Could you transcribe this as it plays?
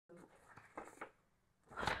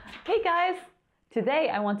Hey guys! Today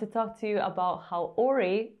I want to talk to you about how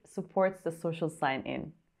Ory supports the social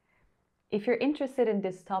sign-in. If you're interested in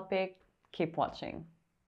this topic, keep watching.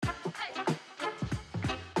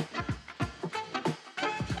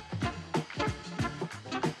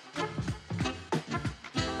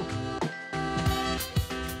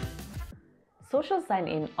 Social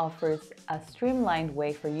sign-in offers a streamlined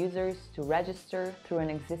way for users to register through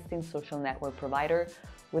an existing social network provider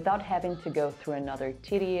without having to go through another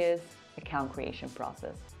tedious account creation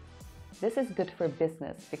process. This is good for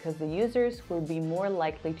business because the users will be more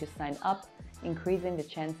likely to sign up, increasing the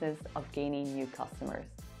chances of gaining new customers.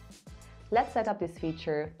 Let's set up this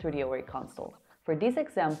feature through the Ory console. For this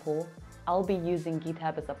example, I'll be using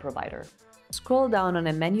GitHub as a provider. Scroll down on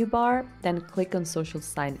a menu bar, then click on Social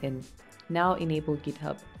Sign-In. Now enable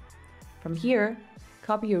GitHub. From here,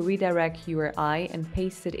 copy your redirect URI and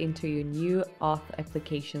paste it into your new auth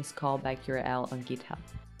application's callback URL on GitHub.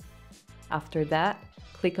 After that,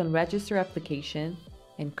 click on Register Application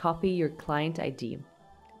and copy your client ID.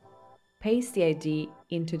 Paste the ID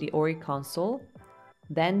into the Ory console,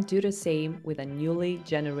 then do the same with a newly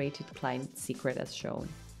generated client secret as shown.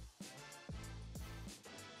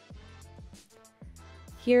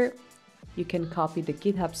 Here, you can copy the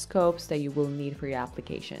GitHub scopes that you will need for your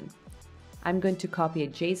application. I'm going to copy a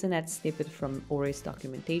JSON-net snippet from Ory's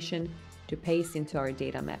documentation to paste into our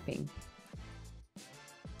data mapping.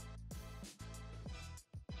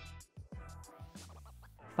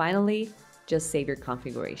 Finally, just save your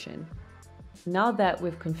configuration. Now that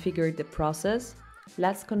we've configured the process,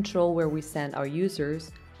 let's control where we send our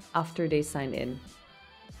users after they sign in.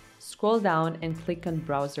 Scroll down and click on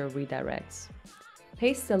Browser Redirects.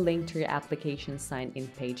 Paste the link to your application sign-in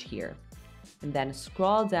page here, and then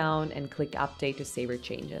scroll down and click Update to save your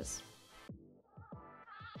changes.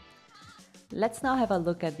 Let's now have a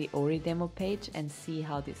look at the Ory demo page and see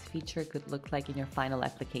how this feature could look like in your final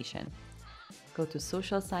application. Go to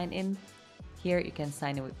Social Sign-In. Here you can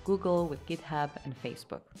sign in with Google, with GitHub, and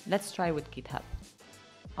Facebook. Let's try with GitHub.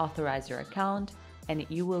 Authorize your account, and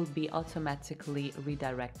you will be automatically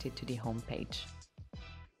redirected to the home page.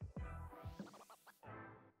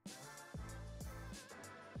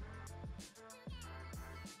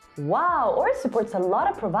 Wow, Ory supports a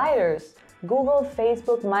lot of providers. Google,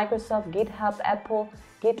 Facebook, Microsoft, GitHub, Apple,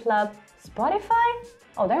 GitLab, Spotify?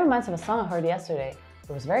 Oh, that reminds me of a song I heard yesterday.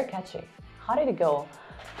 It was very catchy. How did it go?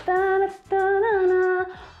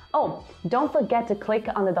 Oh, don't forget to click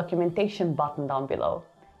on the documentation button down below.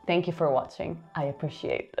 Thank you for watching. I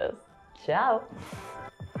appreciate this. Ciao!